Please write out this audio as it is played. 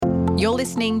You're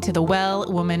listening to the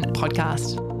Well Woman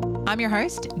podcast. I'm your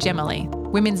host, Jema Lee,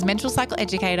 women's menstrual cycle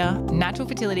educator, natural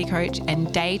fertility coach,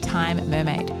 and daytime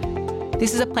mermaid.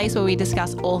 This is a place where we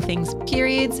discuss all things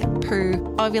periods,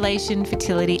 poo, ovulation,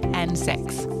 fertility, and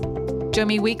sex. Join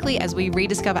me weekly as we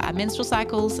rediscover our menstrual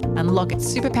cycles, unlock its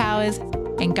superpowers,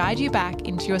 and guide you back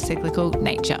into your cyclical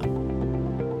nature.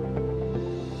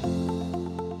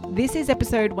 This is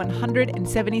episode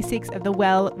 176 of the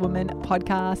Well Woman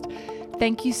podcast.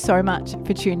 Thank you so much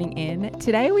for tuning in.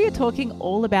 Today we are talking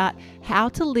all about how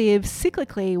to live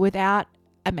cyclically without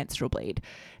a menstrual bleed.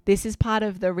 This is part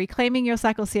of the Reclaiming Your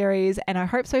Cycle series, and I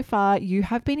hope so far you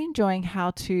have been enjoying how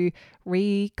to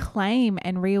reclaim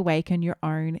and reawaken your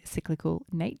own cyclical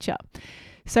nature.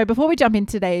 So before we jump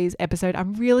into today's episode,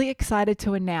 I'm really excited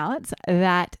to announce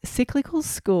that Cyclical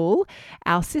School,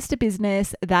 our sister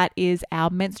business that is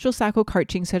our menstrual cycle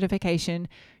coaching certification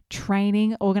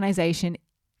training organization,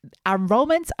 our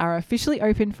enrollments are officially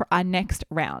open for our next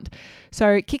round.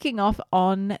 So kicking off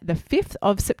on the 5th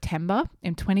of September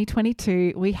in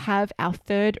 2022, we have our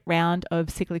third round of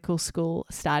Cyclical School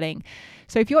starting.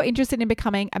 So if you're interested in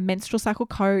becoming a menstrual cycle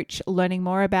coach, learning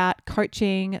more about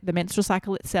coaching the menstrual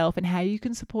cycle itself and how you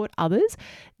can support others,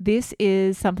 this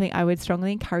is something I would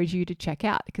strongly encourage you to check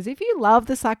out. Because if you love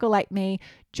the cycle like me,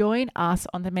 join us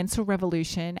on the Menstrual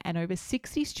Revolution and over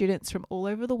 60 students from all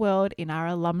over the world in our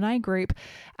alumni group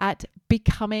at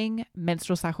becoming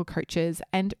menstrual cycle coaches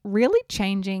and really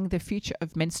changing the future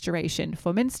of menstruation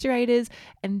for menstruators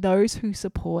and those who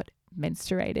support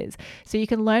menstruators. So you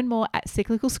can learn more at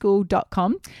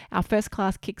cyclicalschool.com. Our first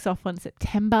class kicks off on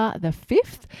September the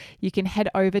 5th. You can head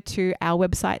over to our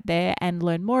website there and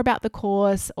learn more about the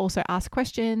course. Also ask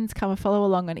questions, come and follow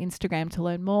along on Instagram to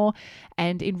learn more.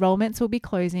 And enrollments will be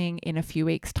closing in a few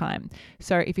weeks' time.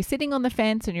 So if you're sitting on the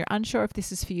fence and you're unsure if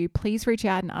this is for you, please reach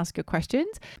out and ask your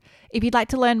questions. If you'd like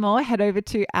to learn more, head over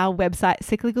to our website,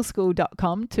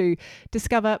 cyclicalschool.com, to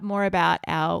discover more about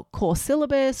our course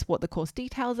syllabus, what the course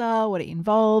details are, what it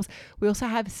involves. We also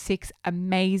have 6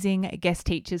 amazing guest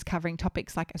teachers covering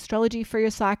topics like astrology for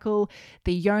your cycle,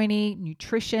 the yoni,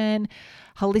 nutrition,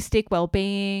 holistic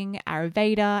well-being,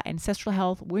 Ayurveda, ancestral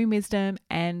health, womb wisdom,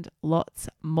 and lots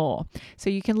more. So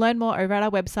you can learn more over at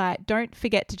our website. Don't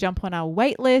forget to jump on our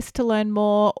wait list to learn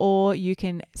more, or you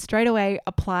can straight away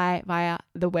apply via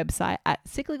the website at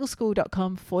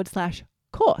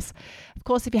cyclicalschool.com/course. Of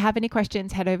course, if you have any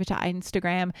questions, head over to our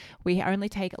Instagram. We only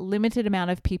take a limited amount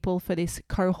of people for this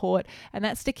cohort, and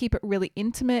that's to keep it really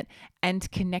intimate and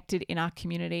connected in our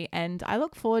community. And I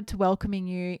look forward to welcoming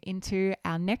you into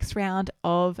our next round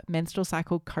of menstrual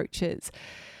cycle coaches.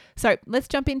 So let's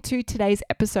jump into today's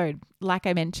episode. Like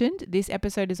I mentioned, this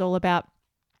episode is all about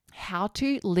how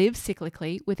to live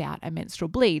cyclically without a menstrual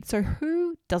bleed. So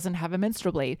who doesn't have a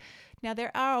menstrual bleed? Now,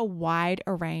 there are a wide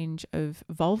range of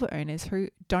vulva owners who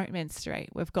don't menstruate.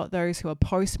 We've got those who are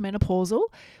postmenopausal.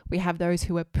 We have those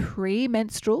who are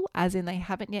premenstrual, as in they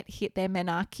haven't yet hit their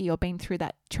menarche or been through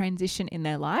that transition in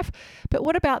their life. But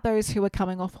what about those who are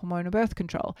coming off hormonal birth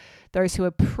control? Those who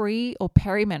are pre or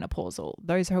perimenopausal?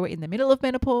 Those who are in the middle of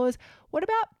menopause? What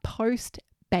about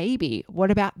post-baby?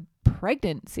 What about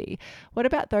pregnancy? What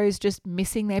about those just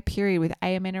missing their period with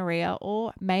amenorrhea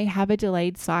or may have a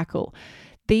delayed cycle?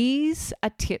 These are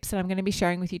tips that I'm going to be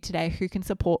sharing with you today who can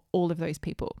support all of those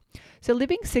people. So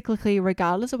living cyclically,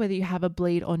 regardless of whether you have a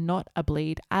bleed or not a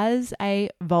bleed, as a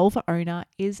vulva owner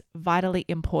is vitally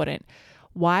important.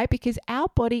 Why? Because our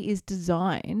body is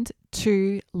designed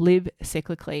to live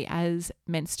cyclically as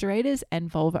menstruators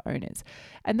and vulva owners.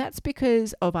 And that's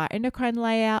because of our endocrine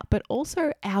layout, but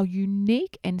also our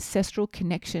unique ancestral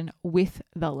connection with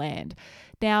the land.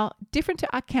 Now, different to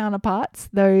our counterparts,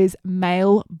 those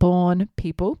male-born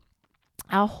people,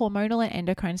 our hormonal and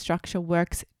endocrine structure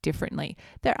works differently.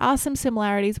 There are some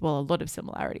similarities, well, a lot of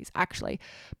similarities actually,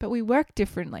 but we work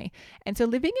differently. And so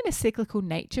living in a cyclical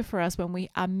nature for us when we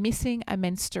are missing a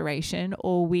menstruation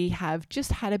or we have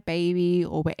just had a baby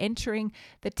or we're entering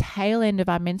the tail end of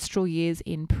our menstrual years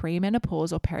in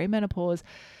premenopause or perimenopause,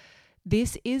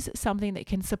 this is something that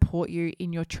can support you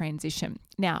in your transition.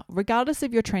 Now, regardless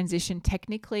of your transition,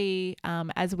 technically,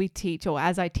 as we teach or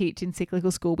as I teach in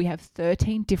Cyclical School, we have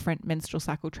 13 different menstrual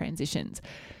cycle transitions.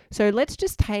 So let's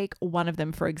just take one of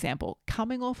them, for example,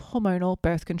 coming off hormonal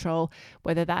birth control,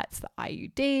 whether that's the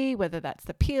IUD, whether that's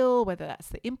the pill, whether that's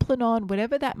the Implanon,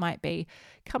 whatever that might be,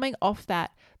 coming off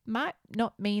that might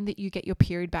not mean that you get your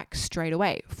period back straight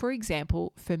away. For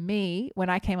example, for me, when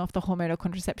I came off the hormonal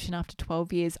contraception after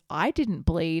 12 years, I didn't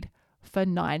bleed for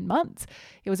 9 months.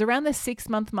 It was around the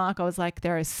 6-month mark. I was like,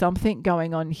 there is something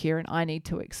going on here and I need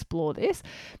to explore this.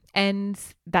 And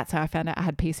that's how I found out I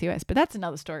had PCOS, but that's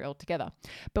another story altogether.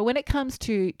 But when it comes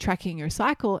to tracking your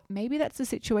cycle, maybe that's the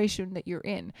situation that you're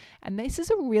in. And this is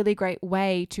a really great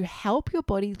way to help your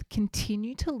body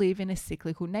continue to live in a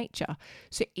cyclical nature.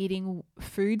 So eating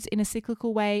foods in a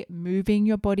cyclical way, moving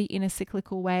your body in a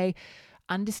cyclical way,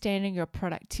 understanding your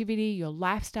productivity, your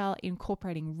lifestyle,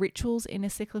 incorporating rituals in a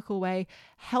cyclical way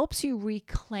helps you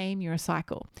reclaim your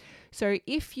cycle. So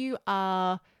if you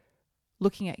are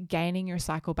looking at gaining your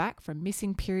cycle back from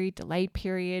missing period, delayed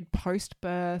period,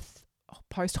 post-birth,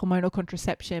 post-hormonal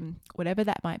contraception, whatever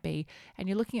that might be, and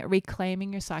you're looking at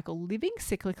reclaiming your cycle, living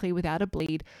cyclically without a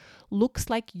bleed looks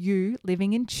like you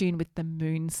living in tune with the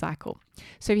moon cycle.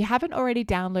 So if you haven't already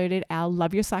downloaded our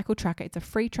Love Your Cycle tracker, it's a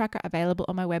free tracker available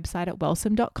on my website at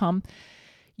wellsome.com.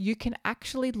 You can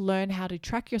actually learn how to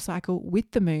track your cycle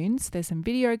with the moons. There's some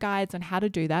video guides on how to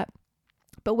do that.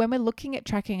 But when we're looking at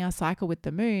tracking our cycle with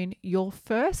the moon, your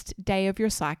first day of your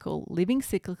cycle, living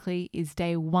cyclically, is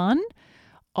day 1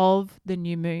 of the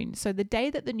new moon. So the day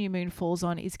that the new moon falls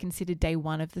on is considered day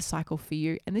 1 of the cycle for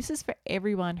you. And this is for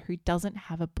everyone who doesn't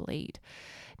have a bleed.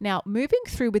 Now, moving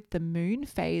through with the moon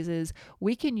phases,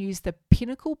 we can use the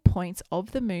pinnacle points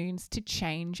of the moons to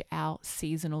change our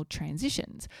seasonal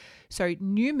transitions. So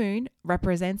new moon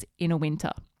represents inner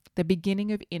winter, the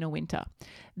beginning of inner winter.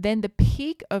 Then the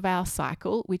peak of our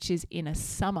cycle, which is inner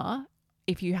summer.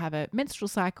 If you have a menstrual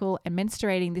cycle and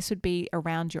menstruating, this would be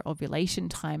around your ovulation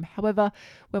time. However,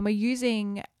 when we're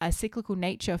using a cyclical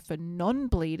nature for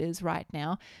non-bleeders right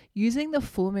now, using the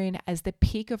full moon as the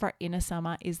peak of our inner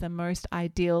summer is the most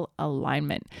ideal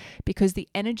alignment because the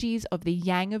energies of the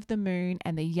yang of the moon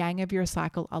and the yang of your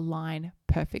cycle align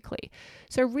perfectly.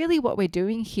 So really what we're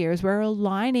doing here is we're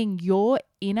aligning your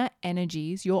inner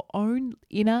energies, your own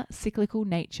inner cyclical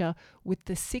nature with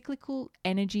the cyclical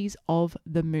energies of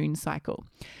the moon cycle.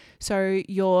 So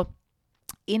your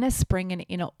inner spring and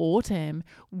inner autumn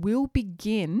will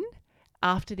begin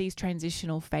after these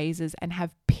transitional phases and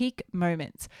have peak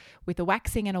moments with a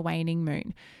waxing and a waning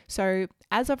moon. So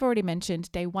as I've already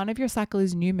mentioned, day 1 of your cycle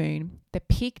is new moon. The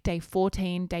peak day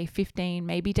 14, day 15,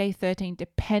 maybe day 13,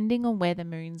 depending on where the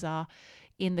moons are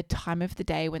in the time of the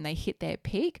day when they hit their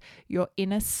peak. Your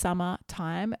inner summer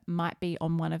time might be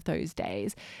on one of those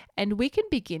days, and we can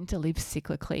begin to live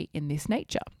cyclically in this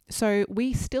nature. So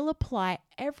we still apply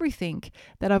everything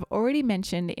that I've already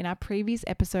mentioned in our previous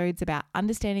episodes about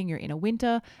understanding your inner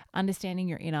winter, understanding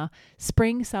your inner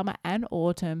spring, summer, and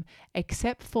autumn,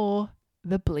 except for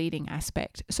the bleeding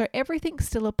aspect. So everything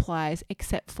still applies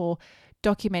except for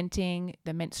documenting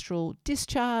the menstrual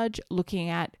discharge, looking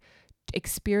at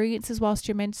experiences whilst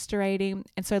you're menstruating.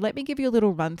 And so let me give you a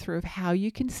little run through of how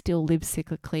you can still live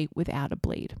cyclically without a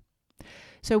bleed.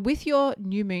 So with your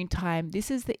new moon time,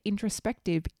 this is the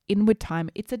introspective inward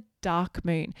time. It's a dark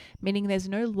moon, meaning there's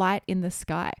no light in the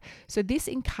sky. So this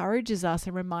encourages us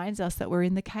and reminds us that we're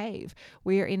in the cave.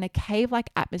 We are in a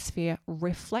cave-like atmosphere,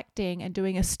 reflecting and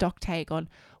doing a stock take on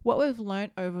what we've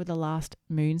learned over the last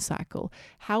moon cycle,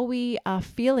 how we are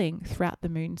feeling throughout the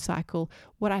moon cycle,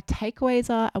 what our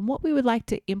takeaways are, and what we would like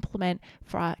to implement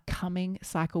for our coming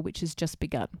cycle, which has just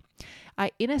begun.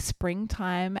 In a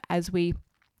springtime, as we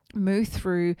move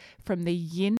through from the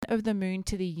yin of the moon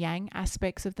to the yang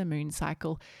aspects of the moon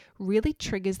cycle, really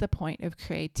triggers the point of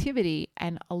creativity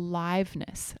and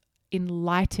aliveness,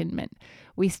 enlightenment.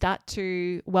 We start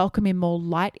to welcome in more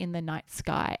light in the night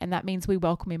sky, and that means we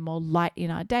welcome in more light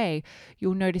in our day.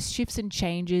 You'll notice shifts and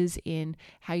changes in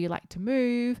how you like to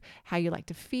move, how you like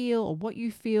to feel, or what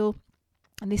you feel.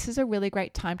 And this is a really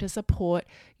great time to support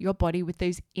your body with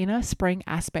those inner spring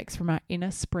aspects from our inner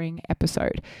spring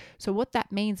episode. So what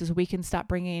that means is we can start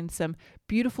bringing in some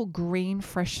beautiful green,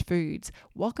 fresh foods,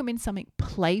 welcome in something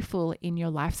playful in your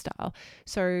lifestyle.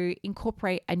 So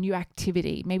incorporate a new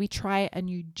activity, maybe try a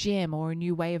new gym or a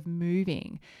new way of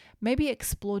moving. Maybe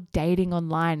explore dating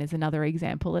online is another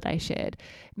example that I shared.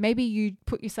 Maybe you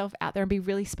put yourself out there and be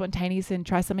really spontaneous and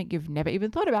try something you've never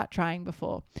even thought about trying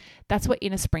before. That's what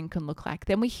inner spring can look like.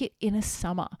 Then we hit inner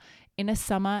summer. Inner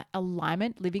summer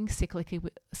alignment, living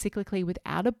cyclically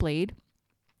without a bleed,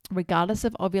 regardless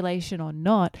of ovulation or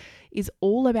not, is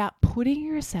all about putting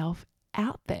yourself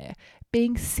out there,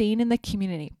 being seen in the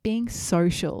community, being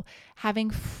social,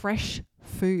 having fresh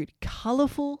food,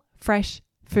 colorful, fresh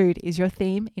food is your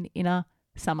theme in inner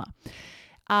summer.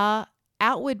 Our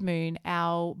outward moon,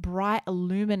 our bright,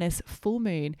 luminous full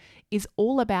moon, is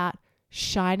all about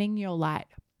shining your light,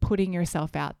 putting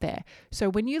yourself out there. So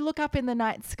when you look up in the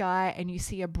night sky and you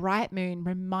see a bright moon,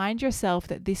 remind yourself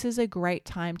that this is a great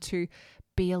time to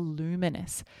be a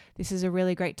luminous. This is a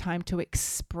really great time to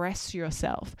express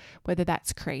yourself, whether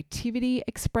that's creativity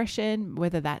expression,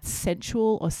 whether that's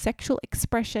sensual or sexual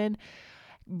expression,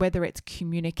 whether it's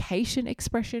communication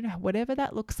expression, whatever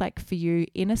that looks like for you.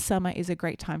 Inner summer is a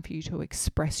great time for you to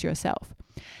express yourself.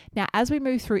 Now, as we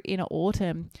move through inner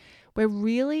autumn, we're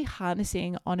really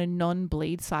harnessing on a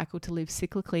non-bleed cycle to live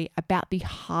cyclically about the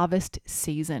harvest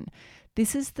season.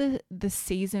 This is the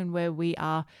season where we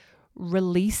are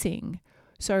releasing.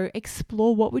 So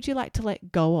explore, what would you like to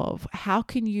let go of? How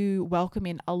can you welcome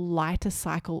in a lighter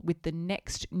cycle with the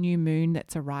next new moon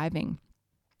that's arriving?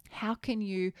 How can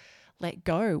you let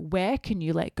go? Where can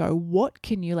you let go? What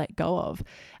can you let go of?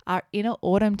 Our inner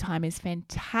autumn time is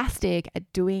fantastic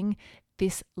at doing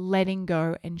this letting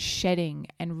go and shedding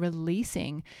and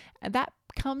releasing. And that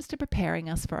comes to preparing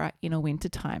us for our inner winter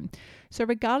time. So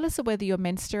regardless of whether you're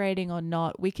menstruating or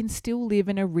not, we can still live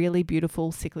in a really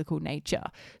beautiful cyclical nature.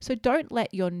 So don't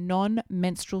let your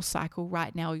non-menstrual cycle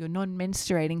right now, your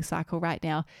non-menstruating cycle right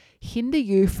now, hinder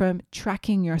you from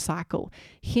tracking your cycle,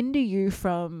 hinder you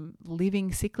from living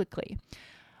cyclically.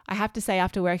 I have to say,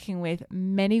 after working with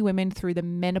many women through the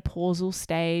menopausal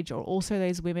stage, or also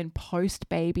those women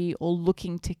post-baby or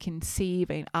looking to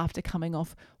conceive and after coming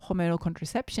off hormonal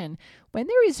contraception, when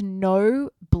there is no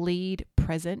bleed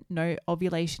present, no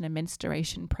ovulation and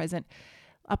menstruation present,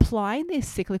 applying this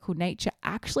cyclical nature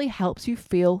actually helps you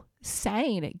feel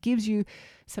sane. It gives you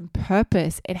some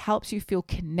purpose. It helps you feel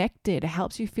connected. It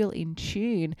helps you feel in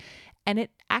tune. And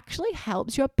it actually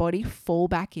helps your body fall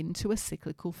back into a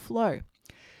cyclical flow.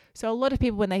 So a lot of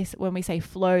people, when we say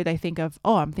flow, they think of,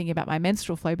 oh, I'm thinking about my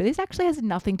menstrual flow, but this actually has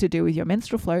nothing to do with your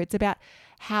menstrual flow. It's about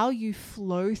how you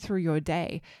flow through your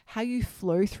day, how you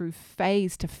flow through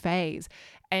phase to phase.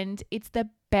 And it's the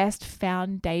best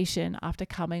foundation after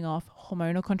coming off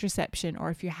hormonal contraception, or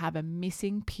if you have a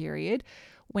missing period,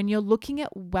 when you're looking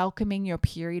at welcoming your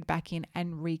period back in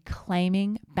and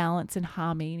reclaiming balance and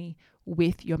harmony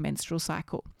with your menstrual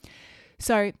cycle.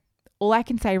 So all I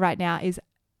can say right now is,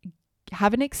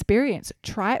 have an experience.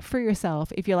 Try it for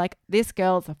yourself. If you're like, this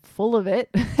girl's full of it,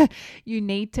 you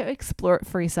need to explore it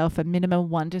for yourself for minimum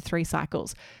 1 to 3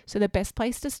 cycles. So the best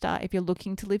place to start if you're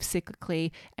looking to live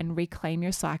cyclically and reclaim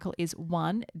your cycle is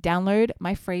 1, download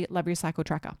my free Love Your Cycle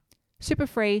tracker. Super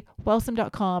free,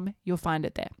 wellsome.com. You'll find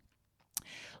it there.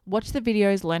 Watch the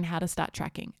videos, learn how to start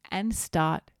tracking, and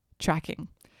start tracking.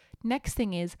 Next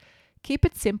thing is, keep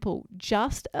it simple.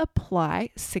 Just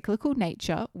apply cyclical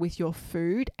nature with your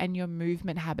food and your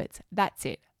movement habits. That's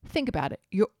it. Think about it.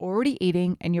 You're already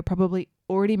eating and you're probably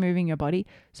already moving your body.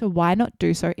 So why not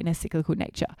do so in a cyclical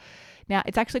nature? Now,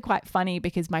 it's actually quite funny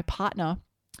because my partner,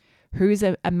 who's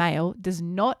a male, does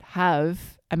not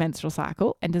have a menstrual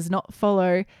cycle and does not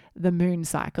follow the moon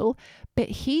cycle, but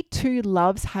he too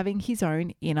loves having his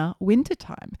own inner winter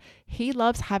time. He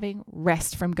loves having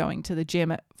rest from going to the gym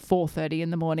at 4:30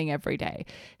 in the morning every day.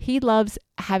 He loves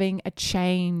having a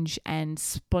change and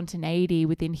spontaneity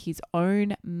within his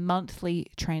own monthly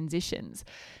transitions.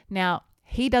 Now,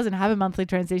 he doesn't have a monthly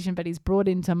transition, but he's brought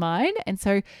into mine. And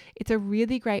so it's a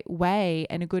really great way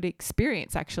and a good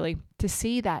experience actually to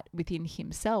see that within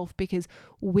himself, because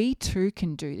we too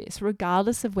can do this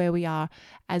regardless of where we are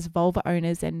as vulva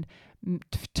owners and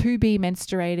to-be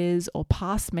menstruators or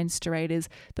past menstruators,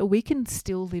 that we can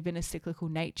still live in a cyclical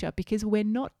nature because we're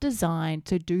not designed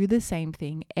to do the same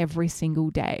thing every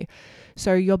single day.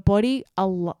 So your body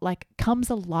comes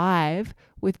alive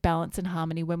with balance and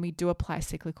harmony when we do apply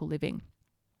cyclical living.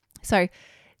 So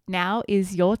now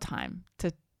is your time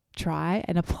to try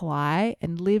and apply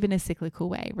and live in a cyclical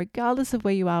way, regardless of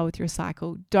where you are with your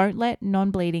cycle. Don't let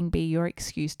non-bleeding be your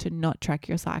excuse to not track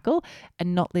your cycle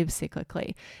and not live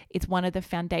cyclically. It's one of the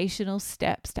foundational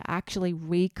steps to actually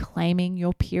reclaiming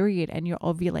your period and your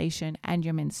ovulation and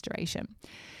your menstruation.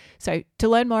 So to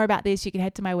learn more about this, you can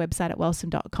head to my website at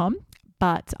wellsome.com.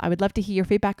 But I would love to hear your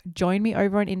feedback. Join me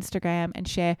over on Instagram and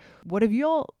share what have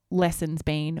your lessons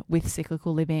been with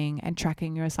cyclical living and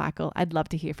tracking your cycle. I'd love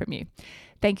to hear from you.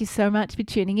 Thank you so much for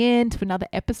tuning in to another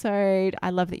episode. I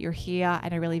love that you're here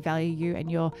and I really value you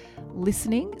and your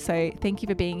listening. So thank you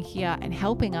for being here and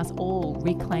helping us all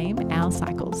reclaim our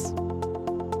cycles.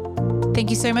 Thank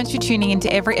you so much for tuning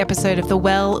into every episode of the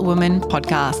Well Woman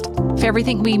podcast. For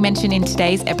everything we mentioned in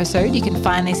today's episode, you can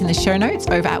find this in the show notes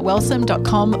over at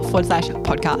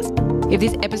wellsome.com/podcast. If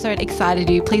this episode excited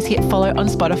you, please hit follow on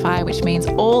Spotify, which means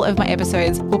all of my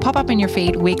episodes will pop up in your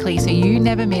feed weekly so you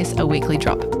never miss a weekly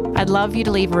drop. I'd love you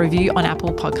to leave a review on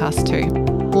Apple Podcasts too.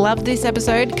 Love this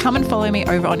episode? Come and follow me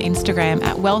over on Instagram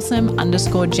at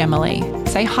wellsome_Jema.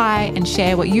 Say hi and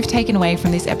share what you've taken away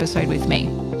from this episode with me.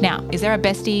 Now, is there a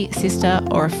bestie, sister,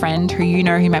 or a friend who you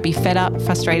know who might be fed up,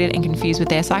 frustrated, and confused with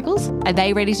their cycles? Are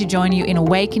they ready to join you in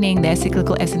awakening their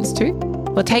cyclical essence too?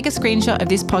 Well, take a screenshot of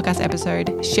this podcast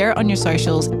episode, share it on your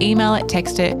socials, email it,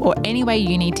 text it, or any way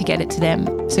you need to get it to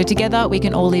them. So together we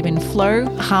can all live in flow,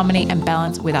 harmony, and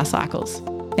balance with our cycles.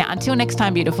 Now, until next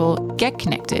time, beautiful, get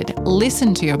connected,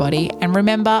 listen to your body, and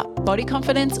remember, body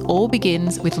confidence all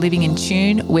begins with living in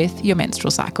tune with your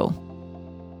menstrual cycle.